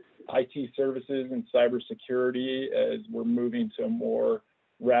now. IT services and cybersecurity, as we're moving to a more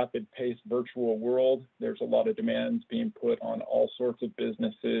rapid-paced virtual world, there's a lot of demands being put on all sorts of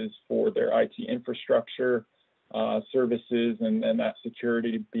businesses for their IT infrastructure, services, and that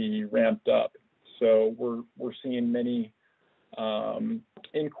security to be ramped up. So we're seeing many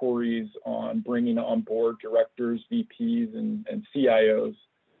inquiries on bringing on board directors, VPs, and CIOs,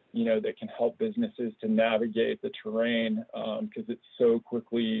 you know, that can help businesses to navigate the terrain because it's so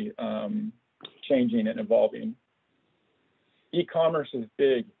quickly changing and evolving. E-commerce is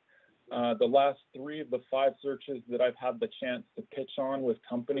big. The last 3 of the 5 searches that I've had the chance to pitch on with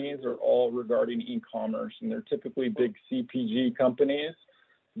companies are all regarding e-commerce, and they're typically big CPG companies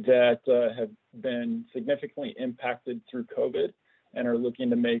that have been significantly impacted through COVID and are looking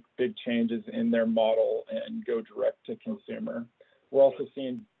to make big changes in their model and go direct to consumer. We're also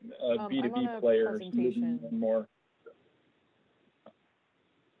seeing B2B players moving more.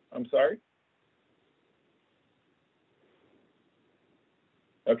 I'm sorry?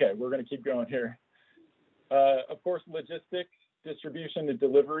 Okay, we're going to keep going here. Of course, logistics, distribution and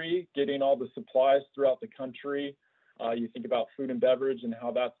delivery, getting all the supplies throughout the country. You think about food and beverage and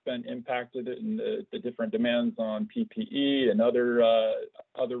how that's been impacted and the different demands on PPE and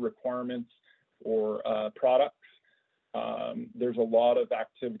other requirements or products. There's a lot of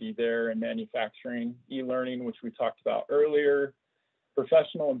activity there in manufacturing, e-learning, which we talked about earlier.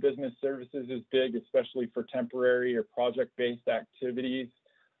 Professional and business services is big, especially for temporary or project-based activities.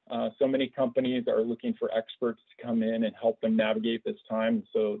 So many companies are looking for experts to come in and help them navigate this time.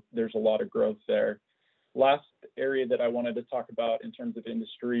 So there's a lot of growth there. Last area that I wanted to talk about in terms of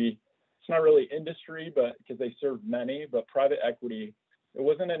industry, it's not really industry, but because they serve many, but private equity. It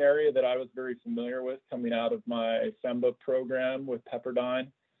wasn't an area that I was very familiar with coming out of my FEMBA program with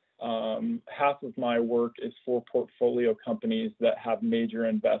Pepperdine. Half of my work is for portfolio companies that have major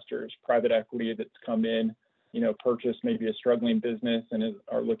investors, private equity that's come in, you know, purchase maybe a struggling business and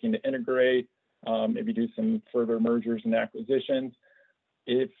are looking to integrate, maybe do some further mergers and acquisitions.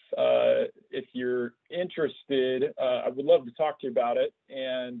 If you're interested, I would love to talk to you about it.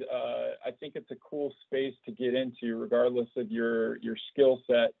 And I think it's a cool space to get into regardless of your skill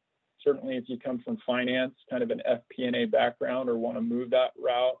set. Certainly if you come from finance, kind of an FP&A background or want to move that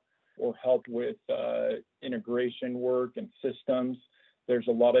route or help with integration work and systems, there's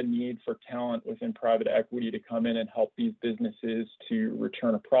a lot of need for talent within private equity to come in and help these businesses to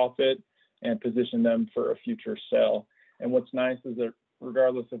return a profit and position them for a future sale. And what's nice is that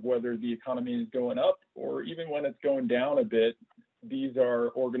regardless of whether the economy is going up or even when it's going down a bit, these are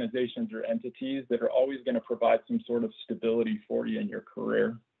organizations or entities that are always going to provide some sort of stability for you in your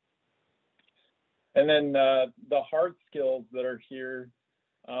career. And then the hard skills that are here,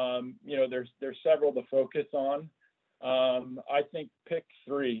 you know, there's several to focus on. I think pick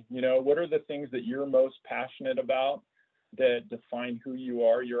 3. You know, what are the things that you're most passionate about that define who you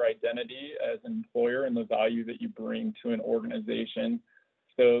are, your identity as an employer, and the value that you bring to an organization?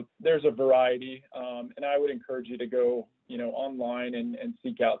 So there's a variety, and I would encourage you to go, you know, online and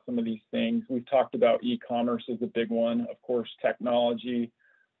seek out some of these things. We've talked about e-commerce as a big one, of course, technology,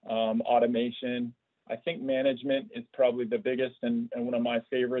 automation. I think management is probably the biggest and one of my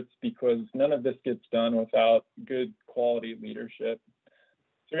favorites because none of this gets done without good quality leadership.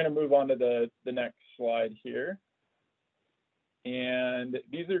 So we're going to move on to the next slide here. And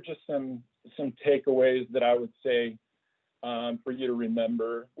these are just some takeaways that I would say for you to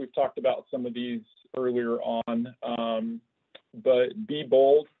remember. We've talked about some of these earlier on. but be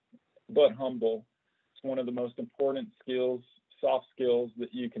bold, but humble. It's one of the most important skills, soft skills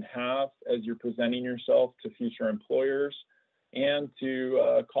that you can have as you're presenting yourself to future employers and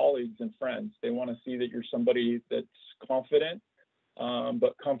to colleagues and friends. They want to see that you're somebody that's confident,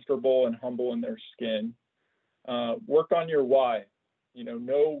 but comfortable and humble in their skin. Work on your why.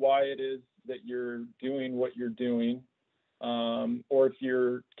 Know why it is that you're doing what you're doing. Or if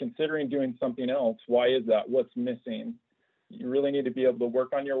you're considering doing something else, why is that? What's missing? You really need to be able to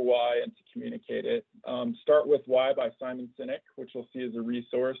work on your why and to communicate it. Start with Why by Simon Sinek, which you'll see as a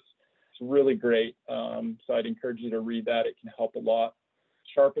resource. It's really great. So I'd encourage you to read that. It can help a lot.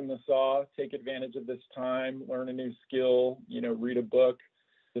 Sharpen the saw, take advantage of this time, learn a new skill, read a book,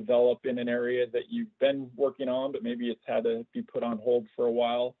 develop in an area that you've been working on, but maybe it's had to be put on hold for a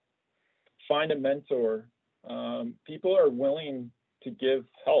while. Find a mentor. People are willing to give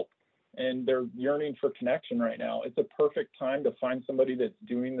help and they're yearning for connection right now. It's a perfect time to find somebody that's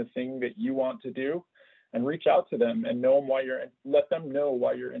doing the thing that you want to do and reach out to them and let them know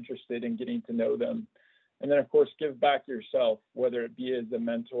why you're interested in getting to know them. And then of course, give back yourself, whether it be as a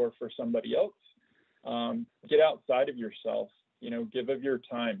mentor for somebody else. Get outside of yourself, give of your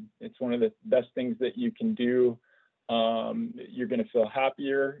time. It's one of the best things that you can do. You're going to feel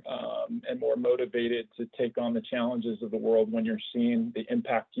happier and more motivated to take on the challenges of the world when you're seeing the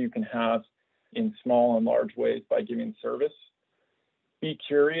impact you can have in small and large ways by giving service. Be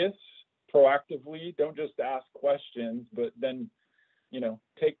curious proactively. Don't just ask questions, but then,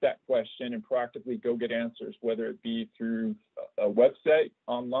 take that question and proactively go get answers, whether it be through a website,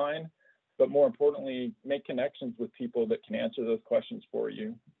 online, but more importantly, make connections with people that can answer those questions for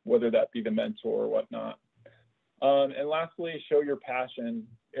you, whether that be the mentor or whatnot. And lastly, show your passion.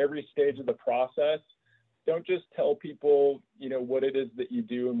 Every stage of the process, don't just tell people, what it is that you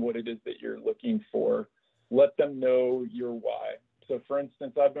do and what it is that you're looking for. Let them know your why. So for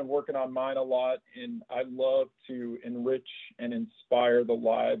instance, I've been working on mine a lot, and I love to enrich and inspire the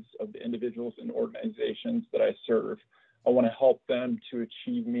lives of the individuals and organizations that I serve. I want to help them to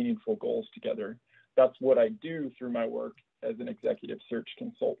achieve meaningful goals together. That's what I do through my work as an executive search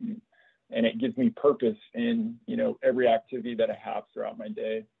consultant. And it gives me purpose in, every activity that I have throughout my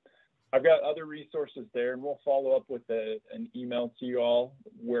day. I've got other resources there, and we'll follow up with an email to you all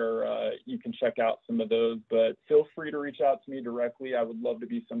where you can check out some of those, but feel free to reach out to me directly. I would love to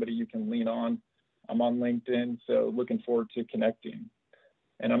be somebody you can lean on. I'm on LinkedIn, so looking forward to connecting.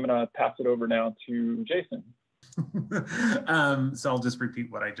 And I'm going to pass it over now to Jason. So I'll just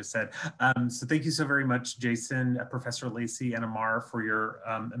repeat what I just said. So thank you so very much, Jason, Professor Lacey, and Amar, for your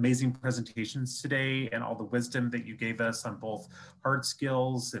amazing presentations today and all the wisdom that you gave us on both hard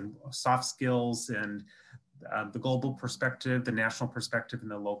skills and soft skills and the global perspective, the national perspective,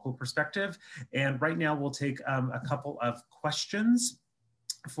 and the local perspective. And right now we'll take a couple of questions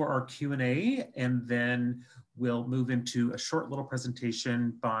for our Q&A, and then we'll move into a short little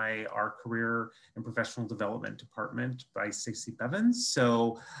presentation by our Career and Professional Development Department by Stacey Bevins.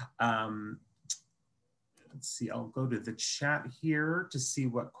 So let's see, I'll go to the chat here to see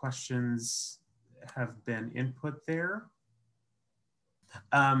what questions have been input there.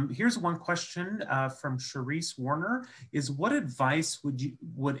 Here's one question from Charisse Warner, is what advice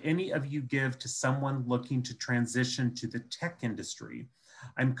would any of you give to someone looking to transition to the tech industry?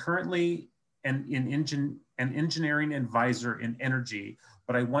 I'm currently an engineering advisor in energy,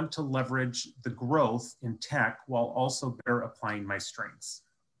 but I want to leverage the growth in tech while also better applying my strengths.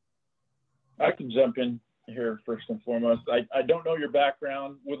 I can jump in here first and foremost. I don't know your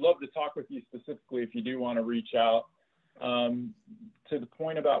background. Would love to talk with you specifically if you do want to reach out. To the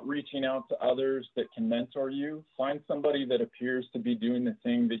point about reaching out to others that can mentor you, find somebody that appears to be doing the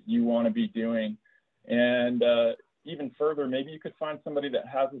thing that you want to be doing. And even further, maybe you could find somebody that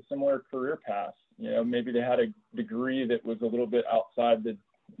has a similar career path. Maybe they had a degree that was a little bit outside the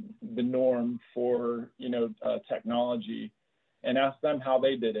norm for, technology, and ask them how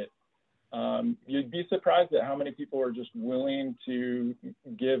they did it. You'd be surprised at how many people are just willing to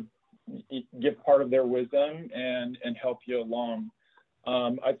give part of their wisdom and help you along.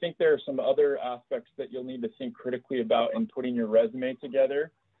 I think there are some other aspects that you'll need to think critically about in putting your resume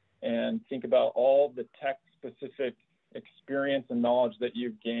together, and think about all the tech-specific experience and knowledge that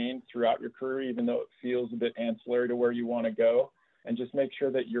you've gained throughout your career, even though it feels a bit ancillary to where you want to go, and just make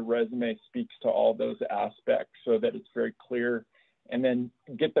sure that your resume speaks to all those aspects so that it's very clear. And then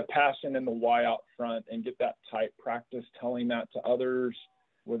get the passion and the why out front, and get that tight. Practice telling that to others,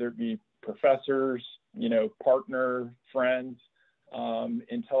 whether it be professors, partner, friends,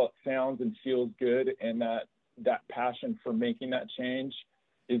 until it sounds and feels good, and that passion for making that change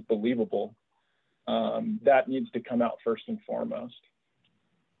is believable. that needs to come out first and foremost.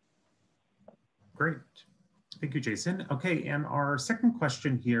 Great. Thank you, Jason. Okay, and our second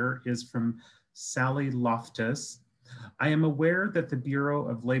question here is from Sally Loftus. I am aware that the Bureau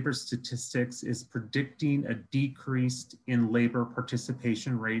of Labor Statistics is predicting a decrease in labor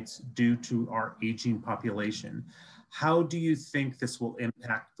participation rates due to our aging population. How do you think this will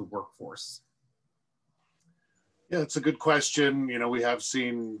impact the workforce? Yeah, it's a good question. You know, we have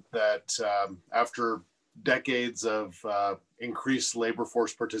seen that after decades of increased labor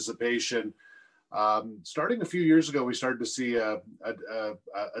force participation, starting a few years ago, we started to see a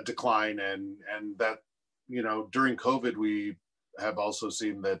decline, and that, you know, during COVID, we have also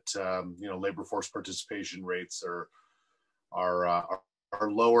seen that you know, labor force participation rates are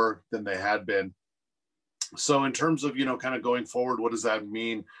lower than they had been. So in terms of, you know, kind of going forward, what does that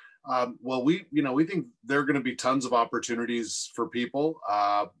mean? Well, we think there are going to be tons of opportunities for people.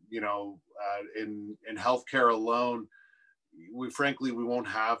 You know, in healthcare alone, frankly, we won't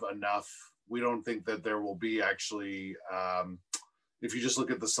have enough. We don't think that there will be actually, if you just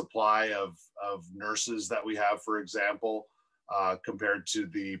look at the supply of nurses that we have, for example, compared to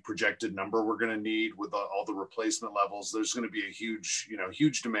the projected number we're going to need with all the replacement levels, there's going to be a huge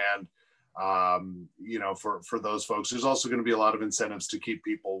demand, you know, for those folks. There's also going to be a lot of incentives to keep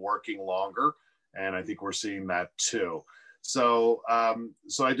people working longer, and I think we're seeing that too. So,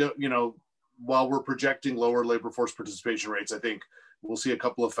 so I don't, you know, while we're projecting lower labor force participation rates, I think we'll see a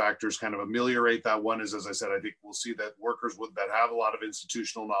couple of factors kind of ameliorate that. One is, as I said, I think we'll see that workers that have a lot of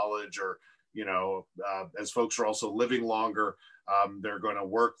institutional knowledge, or, you know, as folks are also living longer, they're going to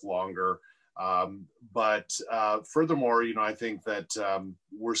work longer. But furthermore, you know, I think that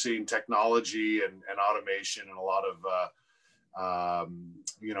we're seeing technology and automation and a lot of,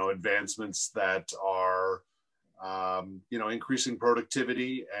 you know, advancements that are, you know, increasing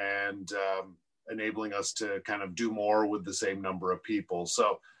productivity and enabling us to kind of do more with the same number of people.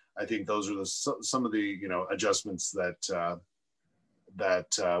 So I think those are some of the, you know, adjustments that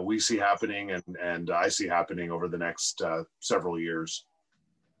we see happening and I see happening over the next several years.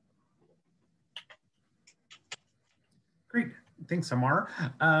 Great. Thanks, Amar.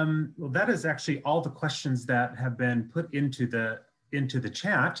 Well, that is actually all the questions that have been put into the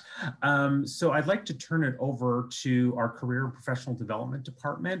chat. So I'd like to turn it over to our Career and Professional Development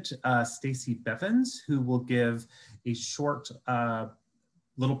Department, Stacy Bevins, who will give a short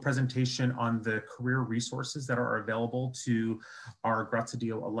little presentation on the career resources that are available to our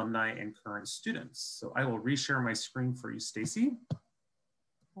Graziadio alumni and current students. So I will reshare my screen for you, Stacy.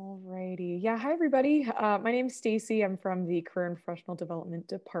 Alrighty. Yeah, hi everybody. My name is Stacy. I'm from the Career and Professional Development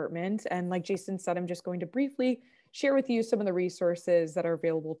Department. And like Jason said, I'm just going to briefly share with you some of the resources that are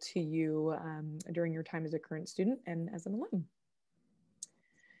available to you during your time as a current student and as an alum.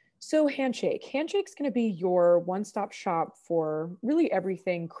 So Handshake. Handshake's going to be your one-stop shop for really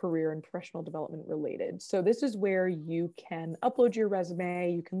everything career and professional development related. So this is where you can upload your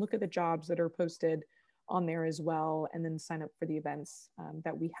resume, you can look at the jobs that are posted on there as well, and then sign up for the events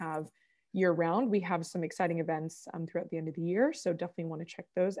that we have year round. We have some exciting events throughout the end of the year, so definitely want to check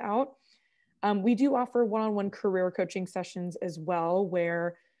those out. We do offer one-on-one career coaching sessions as well,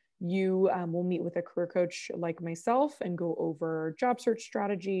 where you will meet with a career coach like myself and go over job search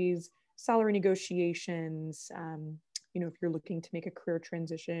strategies, salary negotiations. You know, if you're looking to make a career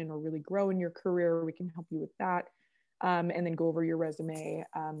transition or really grow in your career, we can help you with that. And then go over your resume,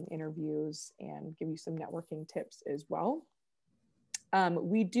 interviews, and give you some networking tips as well.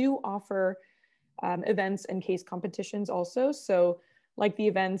 We do offer events and case competitions also. So like the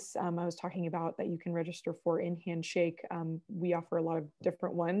events I was talking about that you can register for in Handshake, we offer a lot of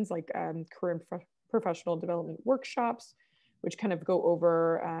different ones, like career and professional development workshops, which kind of go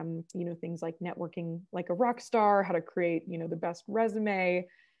over, you know, things like networking like a rock star, how to create, you know, the best resume.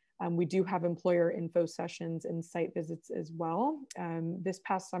 We do have employer info sessions and site visits as well. This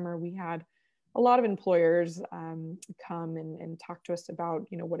past summer, we had a lot of employers come and talk to us about,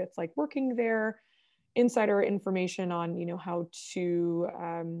 you know, what it's like working there, insider information on, you know, how to,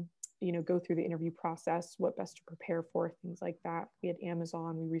 you know, go through the interview process, what best to prepare for, things like that. We had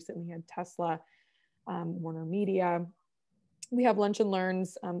Amazon, we recently had Tesla, Warner Media. We have lunch and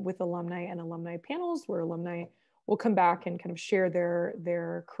learns with alumni and alumni panels where alumni will come back and kind of share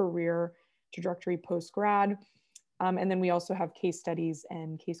their career trajectory post-grad. And then we also have case studies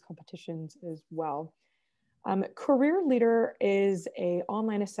and case competitions as well. Career Leader is an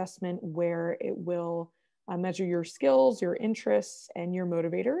online assessment where it will measure your skills, your interests, and your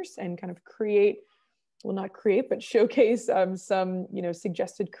motivators, and kind of create, well, not create, but showcase some, you know,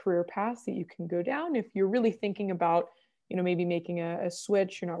 suggested career paths that you can go down if you're really thinking about, maybe making a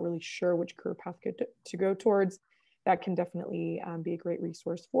switch, you're not really sure which career path to go towards, that can definitely be a great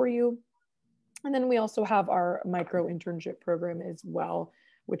resource for you. And then we also have our micro internship program as well,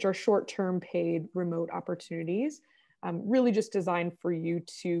 which are short-term paid remote opportunities, really just designed for you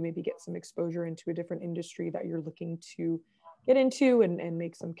to maybe get some exposure into a different industry that you're looking to get into and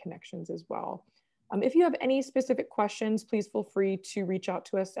make some connections as well. If you have any specific questions, please feel free to reach out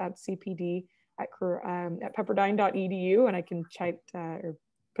to us at CPD at pepperdine.edu, and I can chat or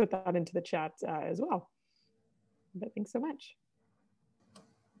put that into the chat as well. But thanks so much.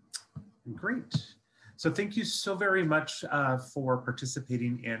 Great. So thank you so very much for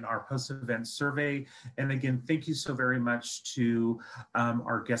participating in our post-event survey. And again, thank you so very much to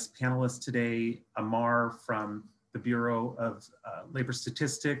our guest panelists today, Amar from the Bureau of Labor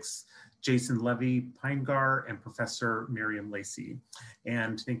Statistics, Jason Levy-Pinegar, and Professor Miriam Lacey.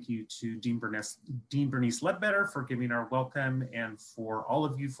 And thank you to Dean Bernice Ledbetter for giving our welcome, and for all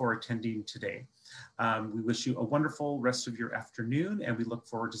of you for attending today. We wish you a wonderful rest of your afternoon, and we look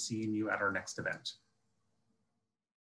forward to seeing you at our next event.